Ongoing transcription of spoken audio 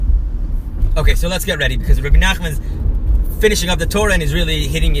Okay, so let's get ready, because Rabbi Nachman's finishing up the Torah and is really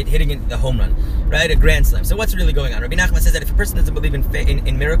hitting it the home run, right? A grand slam. So what's really going on? Rabbi Nachman says that if a person doesn't believe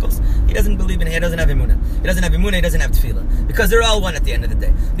in miracles, he doesn't have emunah. He doesn't have emunah, he doesn't have tefillah. Because they're all one at the end of the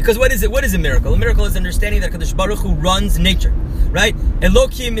day. Because what is it? What is a miracle? A miracle is understanding that Kadosh Baruch Hu runs nature, right?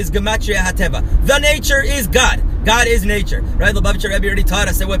 Elokim is gematria hateva. The nature is God. God is nature, right? Lubavitcher Rebbe already taught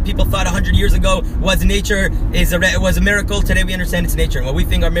us that what people thought 100 years ago was nature was a miracle. Today we understand it's nature. And what we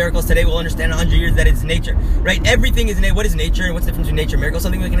think are miracles today, we'll understand in 100 years that it's nature, right? Everything is nature. What is nature, and what's the difference between nature and miracle?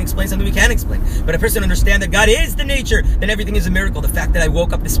 Something we can explain, something we can't explain. But a person understand that God is the nature, then everything is a miracle. The fact that I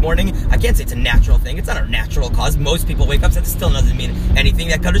woke up this morning, I can't say it's a natural thing. It's not a natural cause. Most people wake up, so that still doesn't mean anything.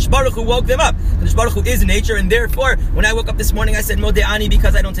 That Kadosh Baruch Hu woke them up. Kadosh Baruch Hu is nature, and therefore, when I woke up this morning, I said Modeh Ani,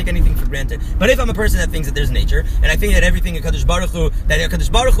 because I don't take anything for granted. But if I'm a person that thinks that there's nature, and I think that everything in Kadosh Baruch Hu, that Kadosh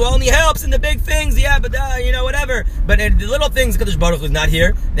Baruch Hu only helps in the big things, yeah, but whatever. But in the little things, Kadosh Baruch Hu is not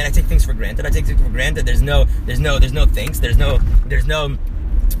here. Then I take things for granted. There's no thanks. There's no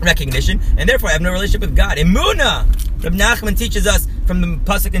recognition, and therefore I have no relationship with God. Emunah. Reb Nachman teaches us from the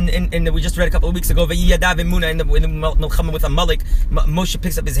pasuk in we just read a couple of weeks ago. V'yadav emunah in the Milchama with Amalek. Moshe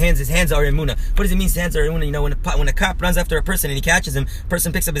picks up his hands. His hands are emunah. What does it mean? His hands are emunah. You know, when a cop runs after a person and he catches him, a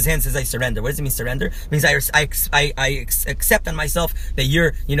person picks up his hands and says, "I surrender." What does it mean? Surrender it means I accept on myself that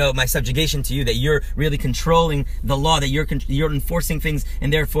you're, my subjugation to you, that you're really controlling the law, that you're enforcing things,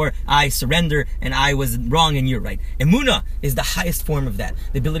 and therefore I surrender, and I was wrong and you're right. Emunah is the highest form of that.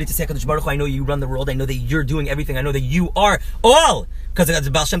 The ability to say, Kadosh Baruch Hu, I know you run the world. I know that you're doing everything. I know that you are all. Because that's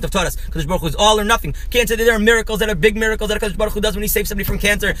the Baal Shem Tov taught us. Kadosh Baruch Hu is all or nothing. Can't say that there are miracles, that are big miracles that Kadosh Baruch Hu does when he saves somebody from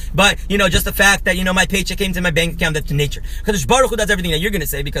cancer. But, just the fact that, my paycheck came to my bank account, that's nature. Kadosh Baruch Hu does everything that you're going to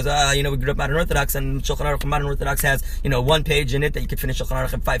say because, we grew up modern Orthodox, and Shulchan Aruch modern Orthodox has, one page in it that you could finish Shulchan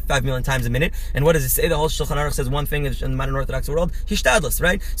Aruch 5 million times a minute. And what does it say? The whole Shulchan Aruch says one thing in the modern Orthodox world, Hishtadlus,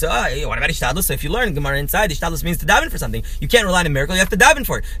 right? So, what about Hishtadlus? So if you learn Gemara inside, Hishtadlus means to daven for something. You can't rely on a miracle, you have to daven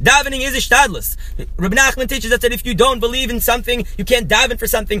for it. Davening is Hishtadlus. Rabbi Nachman teaches us that if you don't believe in something, you can't daven for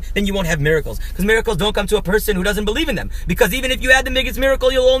something, then you won't have miracles. Because miracles don't come to a person who doesn't believe in them. Because even if you had the biggest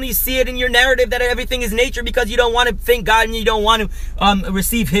miracle, you'll only see it in your narrative that everything is nature, because you don't want to thank God and you don't want to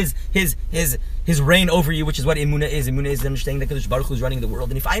receive His reign over you, which is what Emunah is. Emunah is understanding that Kadosh Baruch Hu is running the world.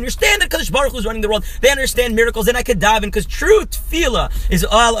 And if I understand that Kadosh Baruch Hu is running the world, they understand miracles, then I could daven, because true tefillah is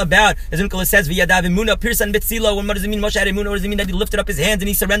all about, as Nicholas says, V'yadav Emunah, Pirsan Betzilo. What does it mean, Moshe had Emunah? What does it mean that he lifted up his hands and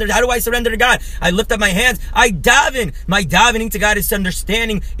he surrendered? How do I surrender to God? I lift up my hands, I daven. My davening to God is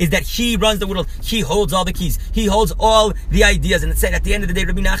understanding is that He runs the world. He holds all the keys. He holds all the ideas. And it said at the end of the day,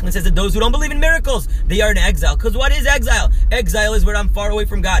 Rabbi Nachman says that those who don't believe in miracles, they are in exile. Because what is exile? Exile is where I'm far away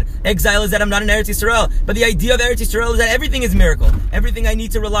from God. Exile is that I'm not in Eretz Yisrael. But the idea of Eretz Yisrael is that everything is a miracle. Everything I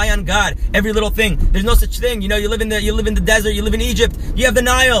need to rely on God. Every little thing. There's no such thing. You live in the desert. You live in Egypt. You have the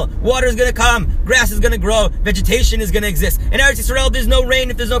Nile. Water is going to come. Grass is going to grow. Vegetation is going to exist. In Eretz Yisrael, there's no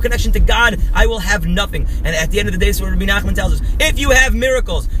rain. If there's no connection to God, I will have nothing. And at the end of the day, this is what Rabbi Nachman tells us. If you have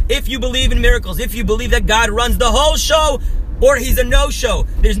miracles, if you believe in miracles, if you believe that God runs the whole show, or He's a no-show,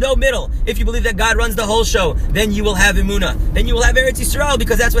 there's no middle. If you believe that God runs the whole show, then you will have Emunah. Then you will have Eretz Yisrael,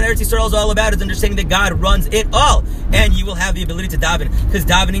 because that's what Eretz Yisrael is all about, is understanding that God runs it all. And you will have the ability to daven, because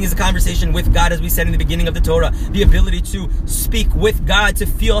davening is a conversation with God, as we said in the beginning of the Torah. The ability to speak with God, to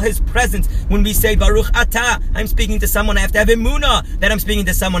feel His presence. When we say Baruch Atah, I'm speaking to someone, I have to have Emunah that I'm speaking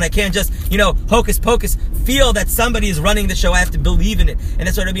to someone. I can't just, hocus pocus, feel that somebody is running the show. I have to believe in it. And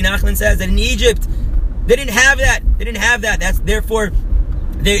that's what Rabbi Nachman says, that in Egypt, they didn't have that. That's therefore,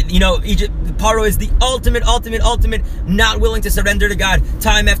 Egypt, Paro is the ultimate, not willing to surrender to God.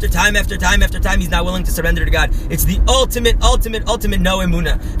 Time after time, he's not willing to surrender to God. It's the ultimate no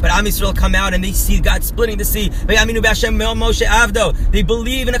emunah. But Am Yisrael come out and they see God splitting the sea. They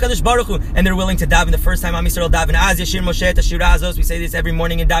believe in HaKadosh Baruch Hu, and they're willing to daven. The first time Am Yisrael daven, Az Yashir Moshe et Ashira Azos, we say this every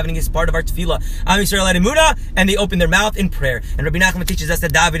morning, and davening is part of our tefillah. Am Yisrael had emunah, and they open their mouth in prayer. And Rabbi Nachman teaches us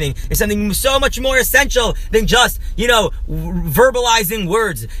that davening is something so much more essential than just, verbalizing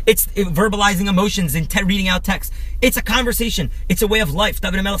words. It's verbalizing emotions and reading out text. It's a conversation. It's a way of life.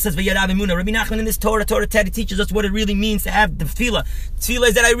 David HaMelech says, V'yadav emunah. Rabbi Nachman in this Torah Tet, it teaches us what it really means to have the tefillah. Tefillah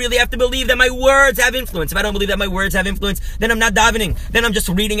is that I really have to believe that my words have influence. If I don't believe that my words have influence, then I'm not davening. Then I'm just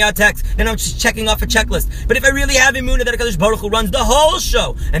reading out text. Then I'm just checking off a checklist. But if I really have emunah that HaKadosh Baruch Hu runs the whole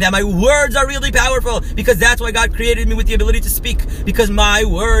show, and that my words are really powerful, because that's why God created me with the ability to speak, because my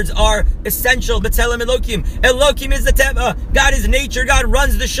words are essential. B'tzelem Elokim. Elokim is the Teva. God is nature. God runs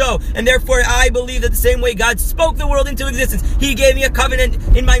runs the show. And therefore, I believe that the same way God spoke the world into existence, He gave me a covenant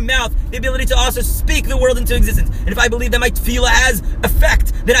in my mouth, the ability to also speak the world into existence. And if I believe that my tefillah has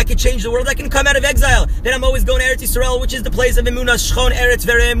effect, then I can change the world. I can come out of exile. Then I'm always going to Eretz Yisrael, which is the place of Emunah. Shchon Eretz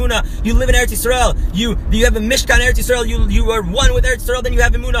Vere Emunah. You live in Eretz Yisrael. You have a Mishkan Eretz Yisrael. You are one with Eretz Yisrael. Then you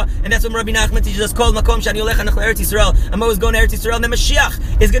have Emunah, and that's what Rabbi Nachman teaches us. Kol makom shani olech anach Eretz Yisrael. I'm always going to Eretz Yisrael. And then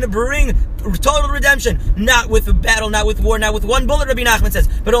Mashiach is going to bring total redemption, not with a battle, not with war, not with one bullet. Rabbi Nachman says,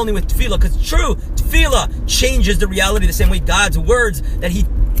 but only with tefillah, because true tefillah changes the reality the same way God's words that He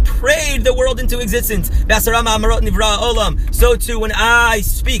prayed the world into existence. So too, when I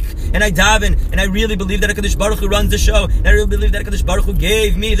speak and I daven and I really believe that HaKadosh Baruch Hu runs the show, and I really believe that HaKadosh Baruch Hu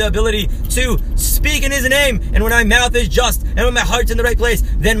gave me the ability to speak in His name, and when my mouth is just and when my heart's in the right place,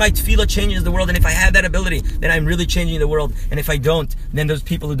 then my tefillah changes the world. And if I have that ability, then I'm really changing the world. And if I don't, then those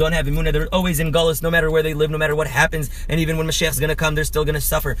people who don't have emunah, they're always in galus, no matter where they live, no matter what happens, and even when Mashiach is going to come, they're still going to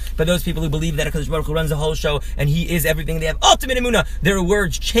suffer. But those people who believe that HaKadosh Baruch Hu runs the whole show and He is everything, they have ultimate emunah, their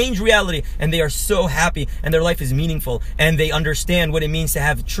words change reality, and they are so happy, and their life is meaningful, and they understand what it means to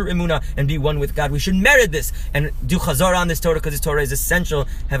have true emunah and be one with God. We should merit this and do chazara on this Torah, because this Torah is essential.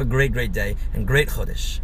 Have a great, great day and great chodesh.